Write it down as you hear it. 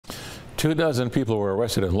24 people were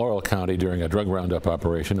arrested in Laurel County during a drug roundup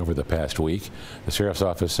operation over the past week. The sheriff's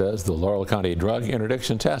office says the Laurel County Drug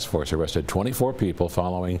Interdiction Task Force arrested 24 people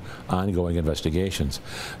following ongoing investigations.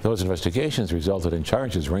 Those investigations resulted in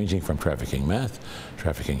charges ranging from trafficking meth,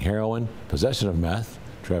 trafficking heroin, possession of meth,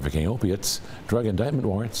 trafficking opiates, drug indictment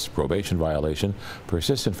warrants, probation violation,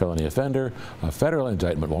 persistent felony offender, a federal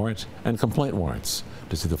indictment warrant, and complaint warrants.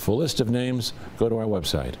 To see the full list of names, go to our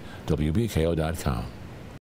website, wbko.com.